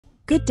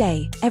Good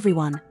day,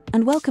 everyone,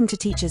 and welcome to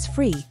Teachers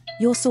Free,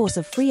 your source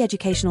of free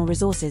educational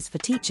resources for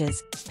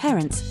teachers,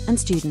 parents, and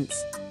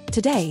students.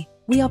 Today,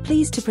 we are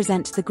pleased to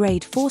present the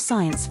Grade 4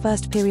 Science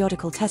First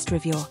Periodical Test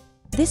Review.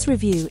 This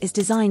review is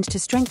designed to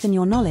strengthen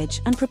your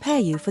knowledge and prepare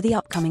you for the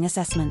upcoming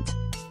assessment.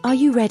 Are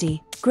you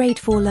ready, Grade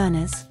 4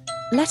 learners?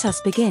 Let us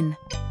begin.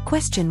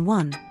 Question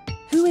 1.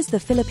 Who is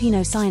the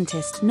Filipino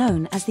scientist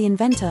known as the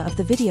inventor of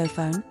the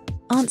videophone?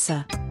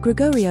 Answer: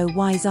 Gregorio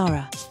Y.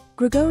 Zara.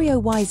 Gregorio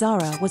Y.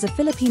 Zara was a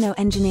Filipino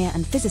engineer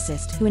and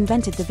physicist who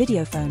invented the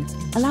videophone,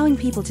 allowing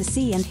people to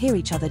see and hear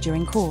each other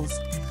during calls.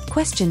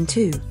 Question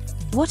 2.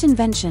 What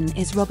invention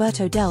is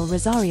Roberto del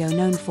Rosario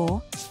known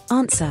for?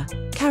 Answer: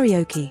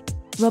 karaoke.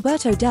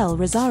 Roberto del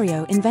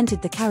Rosario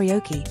invented the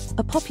karaoke,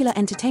 a popular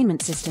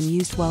entertainment system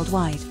used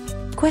worldwide.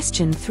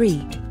 Question 3.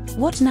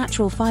 What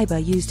natural fiber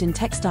used in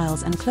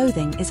textiles and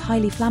clothing is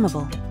highly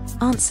flammable?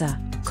 Answer: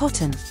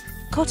 cotton.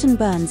 Cotton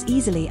burns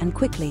easily and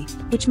quickly,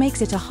 which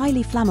makes it a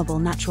highly flammable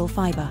natural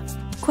fiber.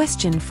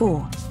 Question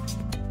 4.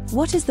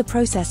 What is the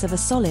process of a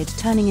solid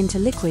turning into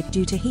liquid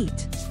due to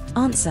heat?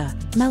 Answer: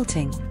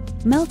 melting.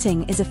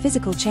 Melting is a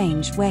physical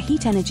change where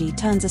heat energy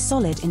turns a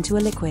solid into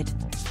a liquid.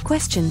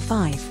 Question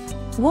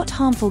 5. What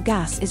harmful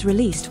gas is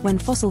released when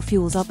fossil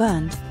fuels are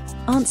burned?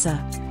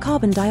 Answer: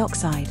 carbon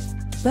dioxide.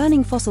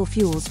 Burning fossil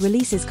fuels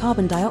releases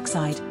carbon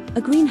dioxide,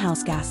 a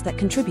greenhouse gas that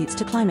contributes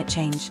to climate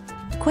change.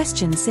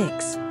 Question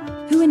 6.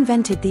 Who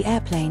invented the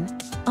airplane?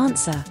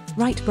 Answer: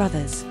 Wright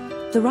brothers.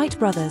 The Wright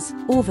brothers,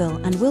 Orville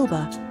and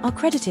Wilbur, are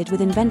credited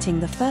with inventing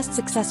the first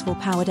successful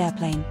powered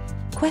airplane.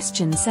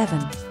 Question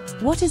 7.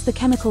 What is the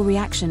chemical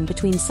reaction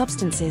between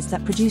substances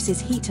that produces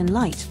heat and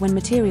light when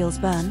materials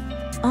burn?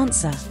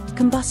 Answer: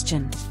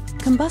 combustion.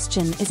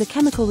 Combustion is a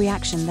chemical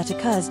reaction that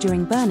occurs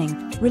during burning,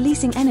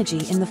 releasing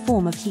energy in the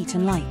form of heat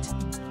and light.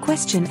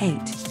 Question 8.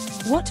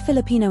 What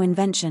Filipino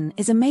invention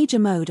is a major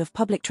mode of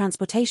public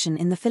transportation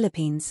in the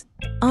Philippines?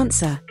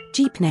 Answer: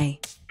 jeepney.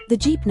 The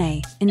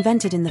jeepney,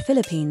 invented in the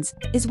Philippines,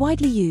 is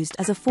widely used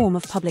as a form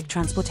of public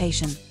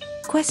transportation.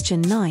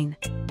 Question 9.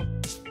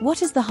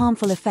 What is the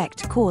harmful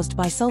effect caused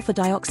by sulfur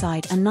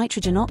dioxide and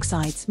nitrogen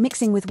oxides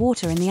mixing with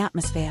water in the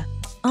atmosphere?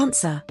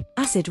 Answer: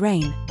 acid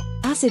rain.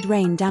 Acid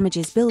rain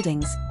damages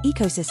buildings,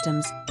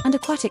 ecosystems, and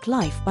aquatic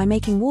life by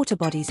making water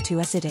bodies too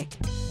acidic.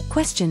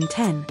 Question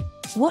 10.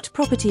 What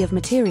property of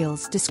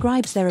materials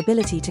describes their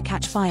ability to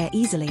catch fire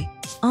easily?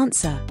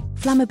 Answer: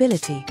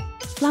 flammability.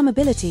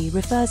 Flammability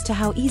refers to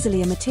how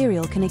easily a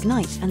material can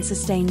ignite and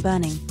sustain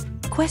burning.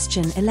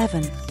 Question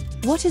 11.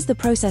 What is the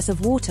process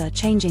of water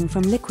changing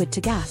from liquid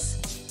to gas?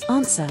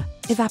 Answer: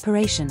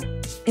 evaporation.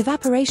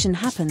 Evaporation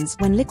happens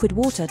when liquid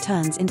water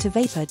turns into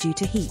vapor due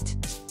to heat.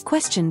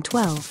 Question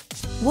 12.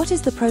 What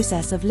is the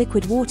process of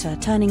liquid water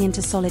turning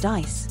into solid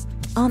ice?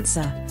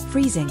 Answer: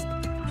 freezing.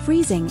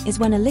 Freezing is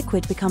when a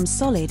liquid becomes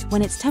solid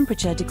when its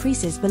temperature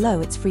decreases below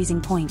its freezing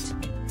point.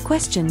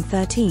 Question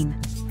 13.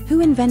 Who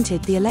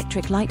invented the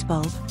electric light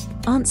bulb?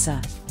 Answer: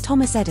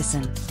 Thomas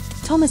Edison.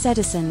 Thomas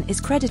Edison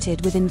is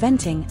credited with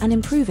inventing and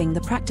improving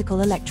the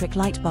practical electric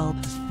light bulb.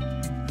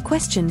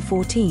 Question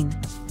 14.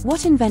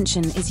 What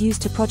invention is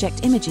used to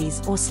project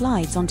images or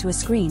slides onto a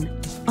screen?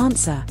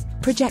 Answer: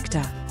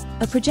 projector.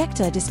 A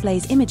projector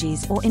displays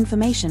images or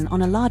information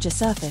on a larger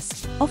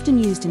surface, often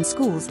used in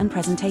schools and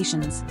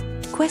presentations.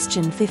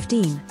 Question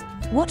 15.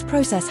 What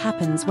process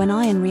happens when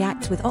iron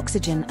reacts with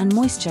oxygen and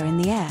moisture in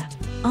the air?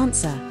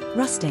 Answer: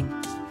 rusting.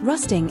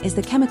 Rusting is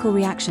the chemical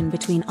reaction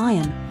between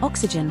iron,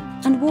 oxygen,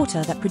 and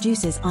water that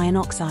produces iron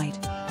oxide.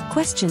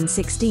 Question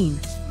 16.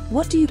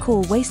 What do you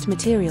call waste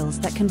materials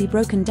that can be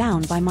broken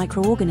down by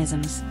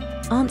microorganisms?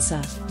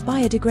 Answer: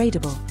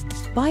 biodegradable.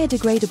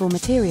 Biodegradable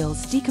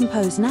materials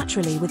decompose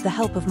naturally with the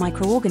help of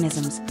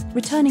microorganisms,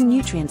 returning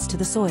nutrients to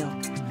the soil.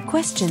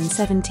 Question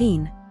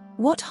 17.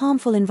 What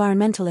harmful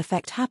environmental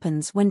effect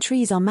happens when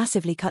trees are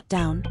massively cut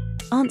down?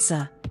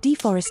 Answer: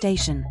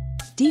 deforestation.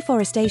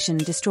 Deforestation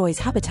destroys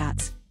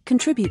habitats,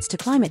 contributes to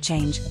climate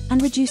change,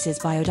 and reduces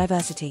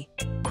biodiversity.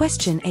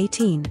 Question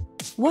 18.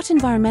 What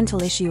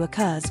environmental issue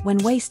occurs when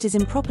waste is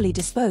improperly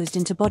disposed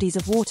into bodies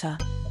of water?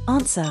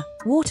 Answer: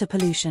 water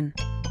pollution.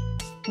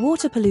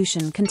 Water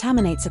pollution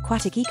contaminates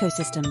aquatic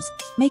ecosystems,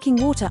 making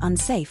water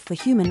unsafe for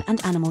human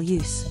and animal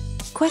use.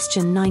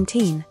 Question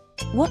 19.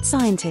 What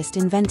scientist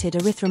invented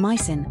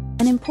erythromycin,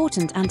 an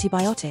important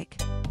antibiotic?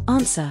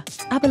 Answer: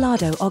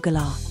 Abelardo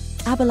Ogalar.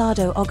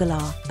 Abelardo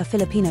Ogalar, a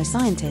Filipino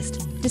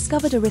scientist,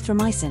 discovered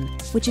erythromycin,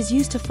 which is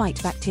used to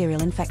fight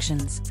bacterial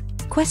infections.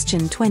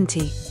 Question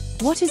 20.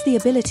 What is the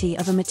ability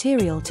of a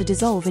material to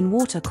dissolve in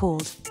water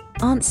called?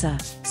 Answer: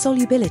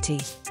 solubility.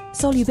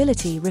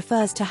 Solubility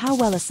refers to how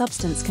well a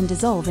substance can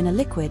dissolve in a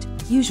liquid,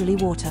 usually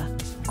water.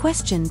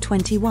 Question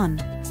 21.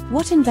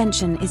 What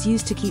invention is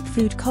used to keep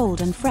food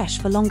cold and fresh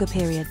for longer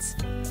periods?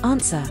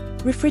 Answer: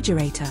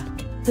 refrigerator.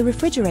 The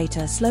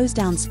refrigerator slows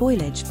down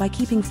spoilage by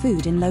keeping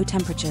food in low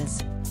temperatures.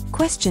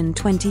 Question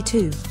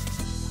 22.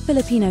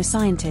 Filipino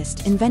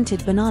scientist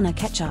invented banana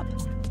ketchup.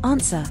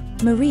 Answer: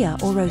 Maria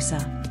Orosa.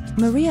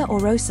 Maria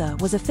Orosa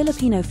was a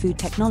Filipino food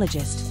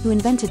technologist who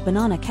invented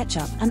banana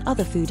ketchup and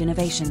other food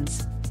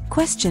innovations.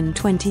 Question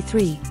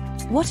 23.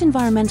 What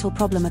environmental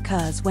problem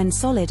occurs when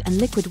solid and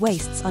liquid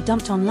wastes are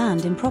dumped on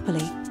land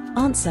improperly?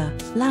 Answer: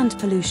 land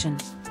pollution.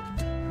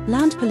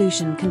 Land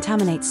pollution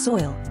contaminates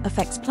soil,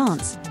 affects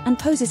plants, and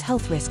poses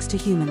health risks to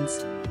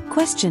humans.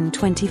 Question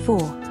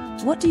 24.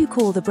 What do you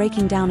call the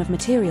breaking down of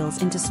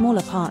materials into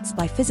smaller parts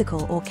by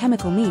physical or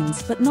chemical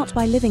means but not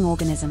by living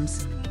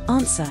organisms?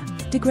 Answer: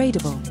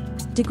 degradable.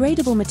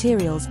 Degradable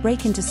materials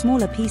break into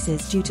smaller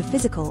pieces due to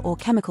physical or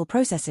chemical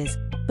processes,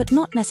 but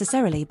not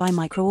necessarily by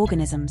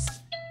microorganisms.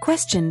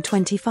 Question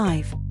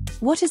 25.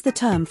 What is the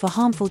term for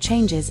harmful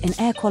changes in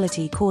air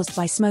quality caused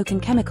by smoke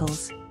and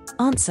chemicals?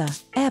 Answer: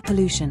 air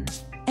pollution.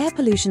 Air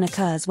pollution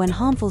occurs when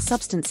harmful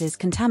substances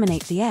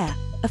contaminate the air,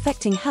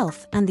 affecting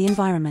health and the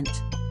environment.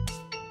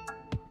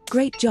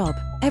 Great job,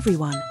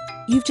 everyone!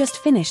 You've just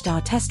finished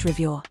our test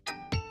review.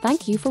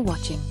 Thank you for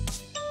watching.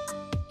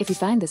 If you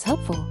found this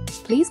helpful,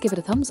 please give it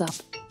a thumbs up,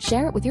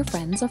 share it with your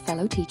friends or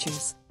fellow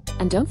teachers,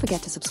 and don't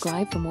forget to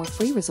subscribe for more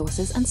free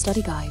resources and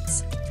study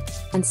guides.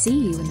 And see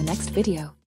you in the next video.